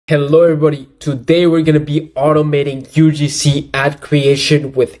Hello everybody, today we're going to be automating UGC ad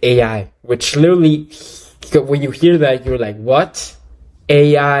creation with AI, which literally, when you hear that, you're like, what?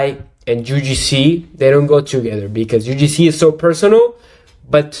 AI and UGC, they don't go together because UGC is so personal,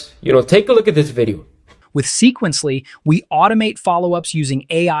 but take a look at this video. With Sequencely, we automate follow-ups using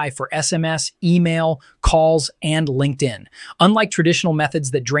AI for SMS, email, calls, and LinkedIn. Unlike traditional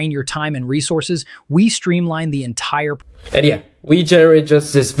methods that drain your time and resources, we streamline the entire... And yeah, we generate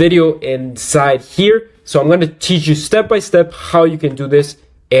just this video inside here. So I'm going to teach you step by step how you can do this.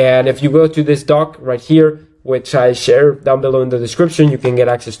 And if you go to this doc right here, which I share down below in the description, you can get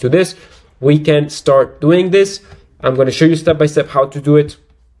access to this. We can start doing this. I'm going to show you step by step how to do it.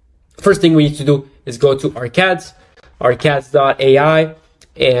 First thing we need to do is go to arcads.ai,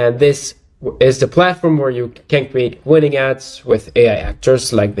 and this is the platform where you can create winning ads with AI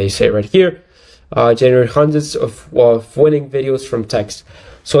actors, like they say right here, generate hundreds of winning videos from text.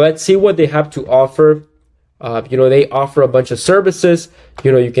 So let's see what they have to offer. They offer a bunch of services.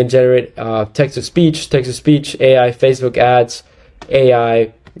 You can generate text-to-speech, AI, Facebook ads,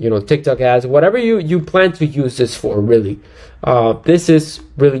 AI, TikTok ads, whatever you plan to use this for, really. This is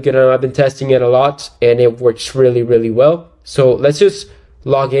really good. I've been testing it a lot and it works really, really well. So let's just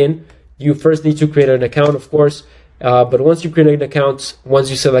log in. You first need to create an account, of course. But once you create an account,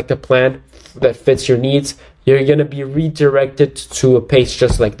 once you select a plan that fits your needs, you're going to be redirected to a page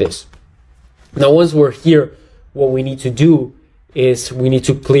just like this. Now, once we're here, what we need to do is we need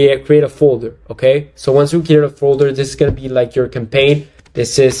to create a folder. Okay. So once we create a folder, this is going to be like your campaign.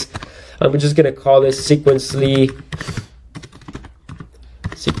 This is, I'm just going to call this Sequencely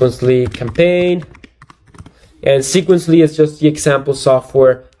campaign, and Sequencely is just the example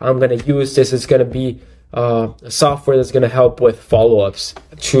software I'm going to use. This is going to be a software that's going to help with follow-ups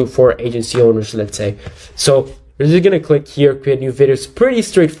for agency owners, let's say. So we're just going to click here, create new videos. Pretty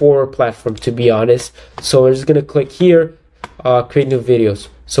straightforward platform, to be honest. So we're just going to click here, create new videos.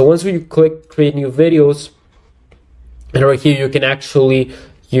 So once we click create new videos, and right here you can actually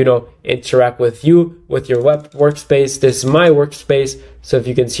interact with your web workspace. This is my workspace. So if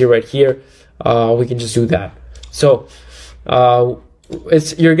you can see right here, we can just do that. So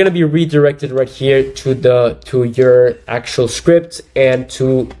you're going to be redirected right here to your actual script and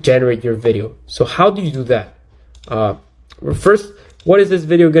to generate your video. So how do you do that? First, what is this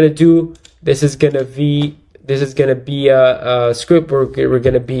video going to do? This is going to be a script where we're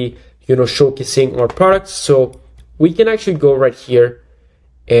going to be showcasing our products. So we can actually go right here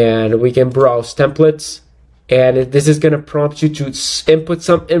and we can browse templates, and this is going to prompt you to input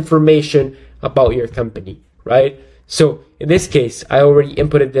some information about your company, right? So in this case, I already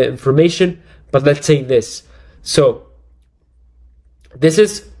inputted the information, but let's say this. So this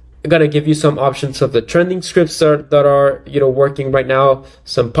is going to give you some options of the trending scripts that are working right now,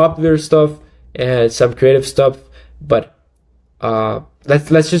 some popular stuff and some creative stuff. But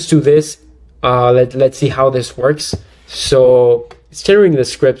let's just do this. Let's see how this works. So it's generating the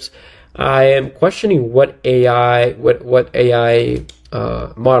scripts. I am questioning what AI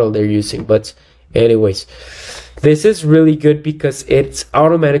model they're using, but anyways, this is really good because it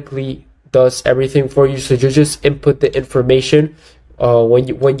automatically does everything for you. So you just input the information.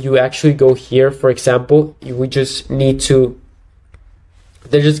 When you actually go here, for example, we just need to.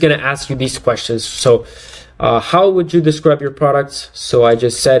 They're just gonna ask you these questions. So, how would you describe your products? So I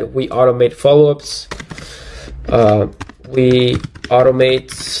just said we automate follow-ups. We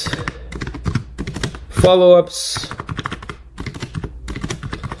automate follow-ups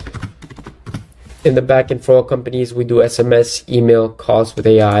in the backend for all companies. We do SMS, email, calls with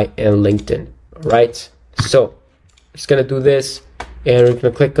AI, and LinkedIn. All right. So I'm just gonna do this, and we're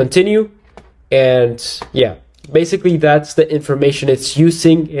gonna click continue. And yeah, basically that's the information it's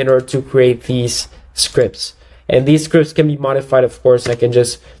using in order to create these scripts. And these scripts can be modified, of course. I can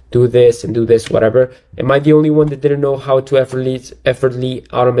just do this and do this, whatever. Am I the only one that didn't know how to effortlessly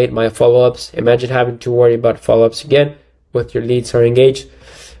automate my follow-ups? Imagine having to worry about follow-ups again with your leads are engaged.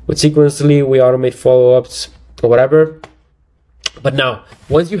 With Sequencely, we automate follow-ups or whatever. But now,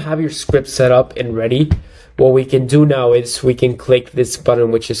 once you have your script set up and ready, what we can do now is we can click this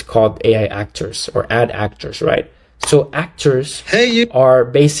button, which is called AI actors or ad actors, right? So actors are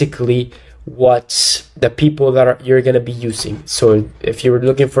basically what the people that you're going to be using. So if you're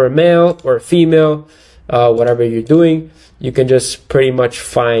looking for a male or a female, whatever you're doing, you can just pretty much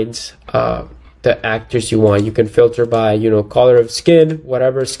find the actors you want. You can filter by color of skin,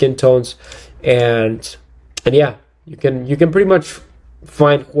 whatever skin tones, and yeah, you can pretty much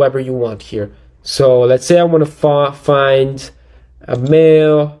find whoever you want here. So let's say I want to find a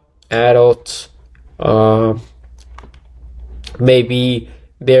male adult, maybe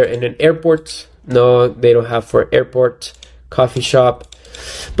they're in an airport. No, they don't have for airport, coffee shop.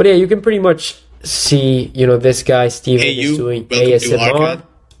 But yeah, you can pretty much see, you know, this guy Steven is doing ASMR,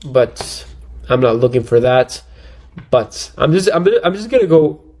 but I'm not looking for that. But I'm just gonna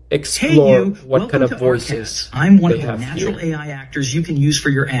go explore what kind of voices I'm one of the natural AI actors you can use for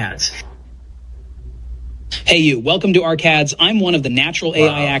your ads. Hey you, welcome to ArcAds. I'm one of the natural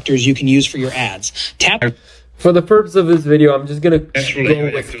AI actors you can use for your ads. Tap. For the purpose of this video, I'm just gonna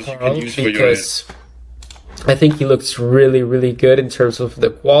go with Carl because I think he looks really, really good in terms of the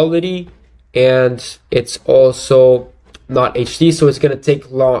quality, and it's also not HD, so it's gonna take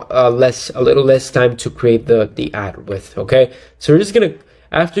a little less time to create the ad with. Okay, so we're just gonna,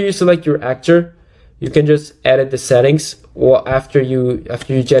 after you select your actor, you can just edit the settings. Well, after you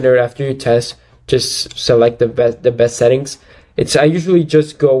test, just select the best settings. I usually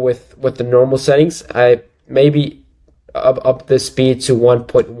just go with the normal settings. I maybe up the speed to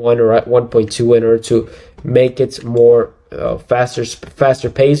 1.1 or 1.2 in order to make it more faster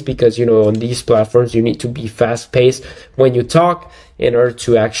paced, because you know on these platforms you need to be fast paced when you talk in order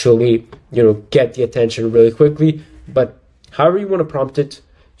to actually, you know, get the attention really quickly. But however you want to prompt it,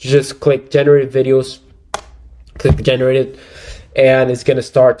 you just click generate videos, click generate it, and it's gonna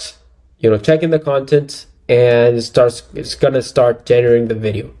start, you know, checking the content, and it's gonna start generating the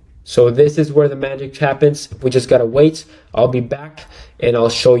video. So this is where the magic happens. We just gotta wait. I'll be back and I'll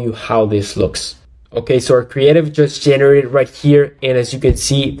show you how this looks. Okay, so our creative just generated right here, and as you can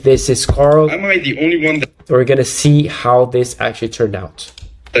see, this is Carl. Am I the only one that we're gonna see how this actually turned out?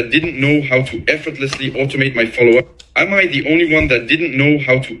 That didn't know how to effortlessly automate my follow-up? Am I the only one that didn't know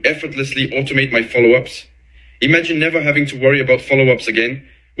how to effortlessly automate my follow-ups? Imagine never having to worry about follow-ups again,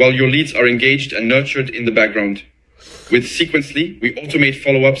 while your leads are engaged and nurtured in the background. With Sequencely, we automate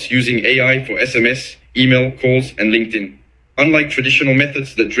follow-ups using AI for SMS, email, calls, and LinkedIn. Unlike traditional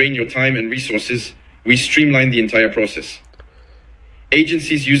methods that drain your time and resources, we streamline the entire process.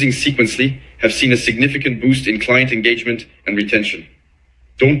 Agencies using Sequencely have seen a significant boost in client engagement and retention.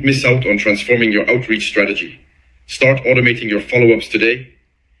 Don't miss out on transforming your outreach strategy. Start automating your follow-ups today.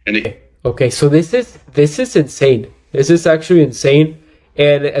 Okay, so this is insane. This is actually insane.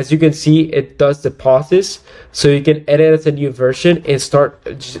 And as you can see, it does the pauses, so you can edit as a new version and start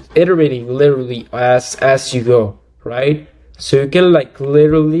just iterating literally as you go, right? So you can like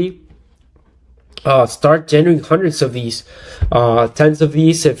literally start generating hundreds of these, tens of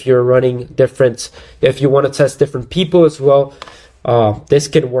these if you're running different, if you want to test different people as well. This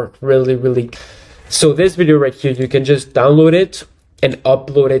can work really. So this video right here, you can just download it and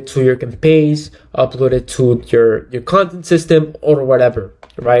upload it to your campaigns, upload it to your content system or whatever,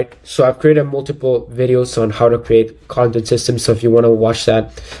 right? So I've created multiple videos on how to create content systems. So if you want to watch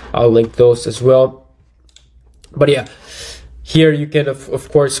that, I'll link those as well. But yeah, here you can of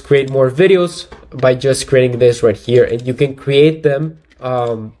course create more videos by just creating this right here, and you can create them,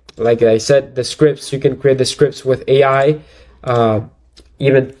 like I said, the scripts, you can create the scripts with AI,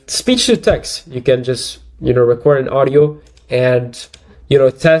 even speech to text. You can just, you know, record an audio and, you know,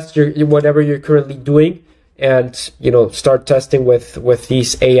 test whatever you're currently doing, and, you know, start testing with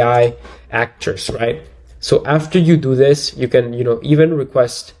these AI actors, right? So after you do this, you can, you know, even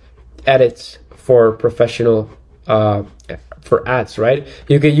request edits for professional for ads, right?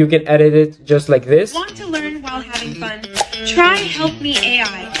 You can edit it just like this. Want to learn while having fun? Try Help Me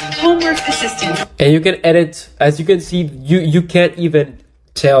AI, Homework Assistant. And you can edit, as you can see, you can't even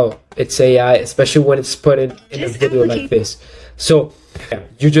tell it's AI, especially when it's put in a video like this. So yeah,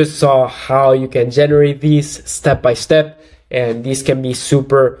 you just saw how you can generate these step by step, and these can be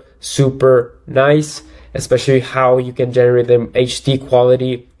super nice, especially how you can generate them HD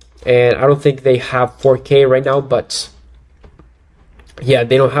quality. And I don't think they have 4K right now, but yeah,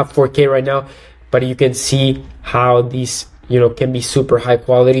 they don't have 4K right now, but you can see how these, you know, can be super high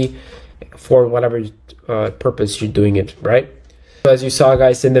quality for whatever purpose you're doing it, right? So as you saw,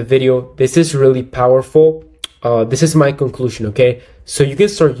 guys, in the video, this is really powerful. This is my conclusion, okay? So you can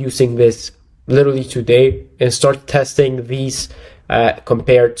start using this literally today and start testing these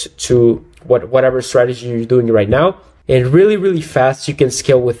compared to whatever strategy you're doing right now. And really fast, you can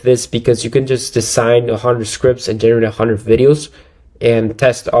scale with this, because you can just design 100 scripts and generate 100 videos and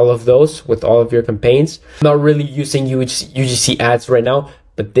test all of those with all of your campaigns. I'm not really using UGC ads right now,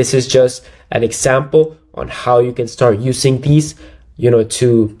 but this is just an example on how you can start using these, you know,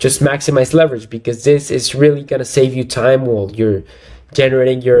 to just maximize leverage, because this is really gonna save you time while you're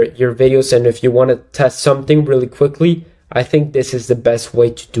generating your videos. And if you want to test something really quickly, I think this is the best way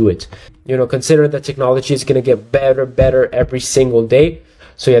to do it. You know, consider that technology is gonna get better every single day.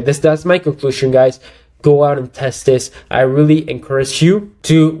 So yeah, that's my conclusion, guys. go out and test this. I really encourage you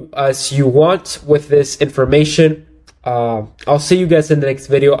to, as you want with this information. I'll see you guys in the next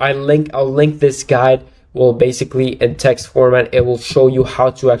video. I'll link this guide. Well, basically in text format, it will show you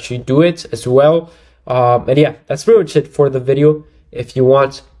how to actually do it as well. And yeah, that's pretty much it for the video. If you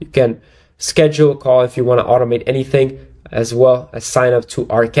want, you can schedule a call if you want to automate anything, as well as sign up to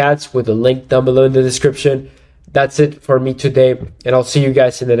our cats with the link down below in the description. That's it for me today, and I'll see you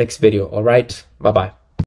guys in the next video. All right, bye bye.